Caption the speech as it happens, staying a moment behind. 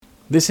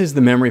This is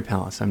the Memory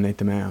Palace. I'm Nate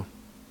DeMeo.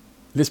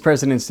 This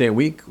President's Day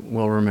week,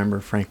 we'll remember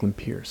Franklin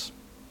Pierce.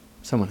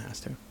 Someone has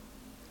to.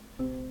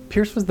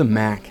 Pierce was the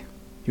Mac.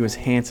 He was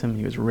handsome,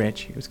 he was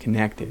rich, he was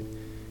connected.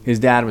 His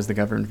dad was the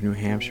governor of New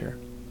Hampshire.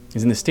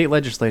 He's in the state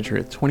legislature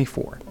at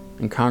 24,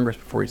 in Congress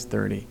before he's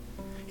 30.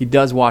 He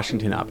does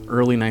Washington up,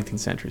 early 19th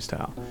century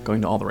style,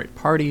 going to all the right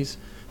parties,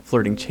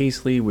 flirting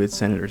chastely with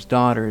senators'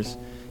 daughters,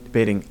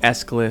 debating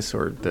Aeschylus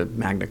or the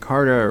Magna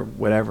Carta or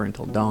whatever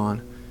until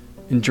dawn,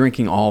 and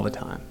drinking all the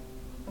time.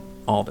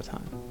 All the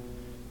time.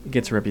 He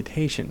gets a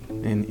reputation,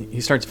 and he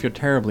starts to feel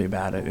terribly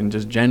about it, and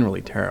just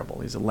generally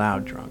terrible. He's a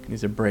loud drunk, and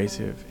he's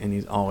abrasive, and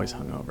he's always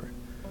hungover.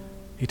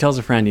 He tells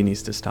a friend he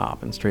needs to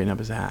stop and straighten up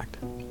his act.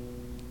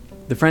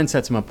 The friend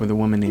sets him up with a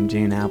woman named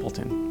Jane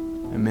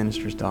Appleton, a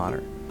minister's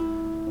daughter.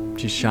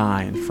 She's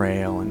shy and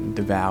frail and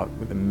devout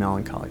with a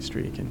melancholy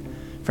streak, and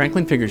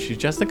Franklin figures she's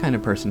just the kind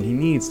of person he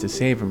needs to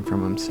save him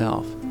from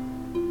himself.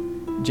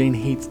 Jane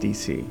hates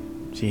D.C.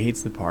 She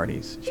hates the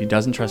parties. She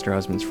doesn't trust her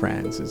husband's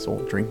friends, his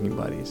old drinking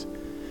buddies.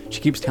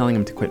 She keeps telling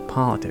him to quit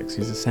politics.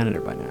 He's a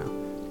senator by now.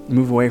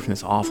 Move away from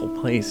this awful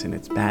place and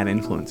its bad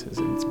influences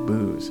and its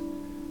booze.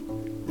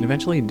 And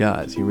eventually he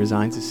does. He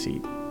resigns his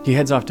seat. He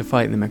heads off to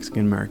fight in the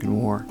Mexican-American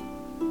War.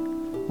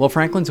 While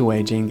Franklin's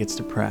away, Jane gets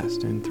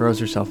depressed and throws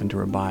herself into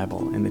her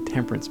Bible and the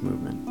temperance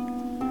movement.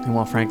 And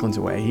while Franklin's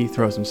away, he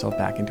throws himself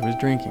back into his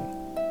drinking.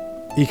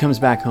 He comes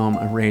back home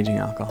a raging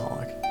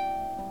alcoholic.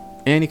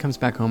 And he comes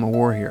back home a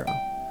war hero,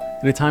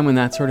 at a time when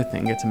that sort of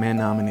thing gets a man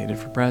nominated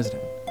for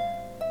president.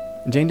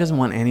 And Jane doesn't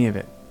want any of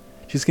it.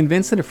 She's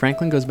convinced that if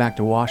Franklin goes back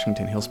to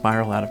Washington, he'll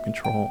spiral out of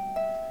control.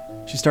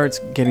 She starts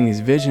getting these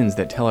visions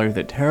that tell her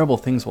that terrible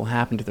things will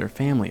happen to their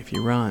family if he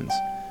runs.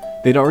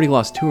 They'd already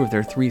lost 2 of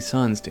their 3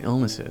 sons to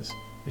illnesses.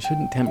 They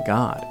shouldn't tempt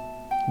God.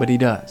 But he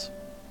does.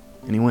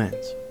 And he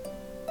wins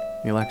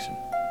the election.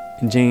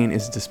 And Jane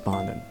is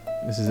despondent.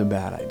 This is a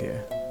bad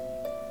idea.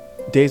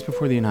 Days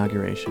before the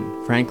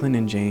inauguration, Franklin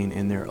and Jane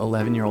and their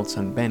 11-year-old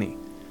son Benny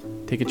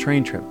take a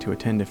train trip to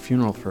attend a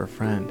funeral for a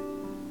friend.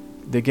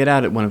 They get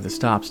out at one of the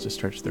stops to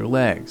stretch their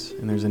legs,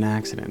 and there's an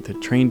accident. The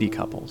train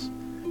decouples,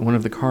 and one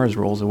of the cars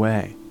rolls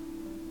away.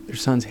 Their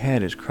son's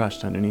head is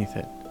crushed underneath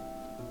it.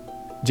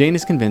 Jane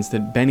is convinced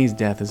that Benny's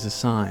death is a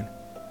sign.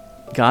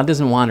 God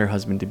doesn't want her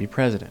husband to be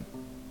president.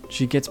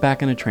 She gets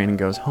back on a train and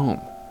goes home,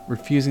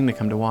 refusing to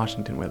come to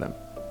Washington with him.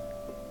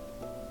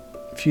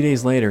 A few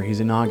days later,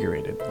 he's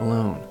inaugurated,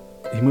 alone.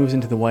 He moves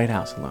into the White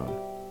House alone.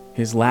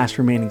 His last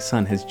remaining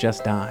son has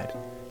just died.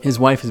 His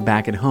wife is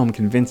back at home,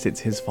 convinced it's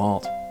his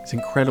fault. It's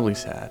incredibly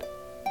sad.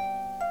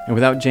 And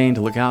without Jane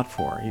to look out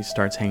for, he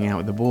starts hanging out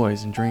with the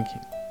boys and drinking.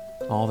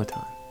 All the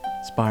time.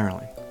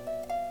 Spiraling.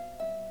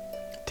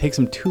 It takes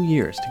him 2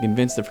 years to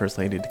convince the First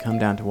Lady to come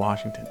down to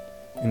Washington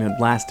in a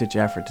last-ditch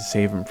effort to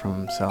save him from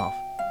himself.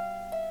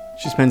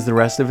 She spends the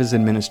rest of his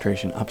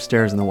administration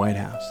upstairs in the White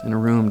House, in a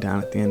room down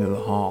at the end of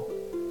the hall,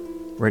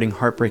 writing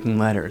heartbreaking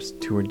letters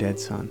to her dead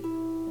son.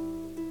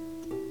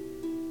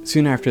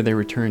 Soon after they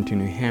return to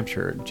New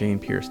Hampshire, Jane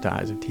Pierce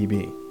dies of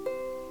TB.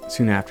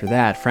 Soon after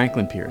that,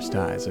 Franklin Pierce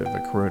dies of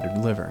a corroded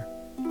liver.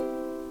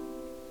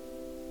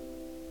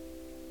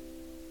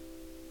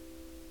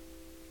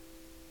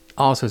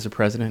 Also, as a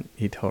president,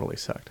 he totally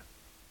sucked.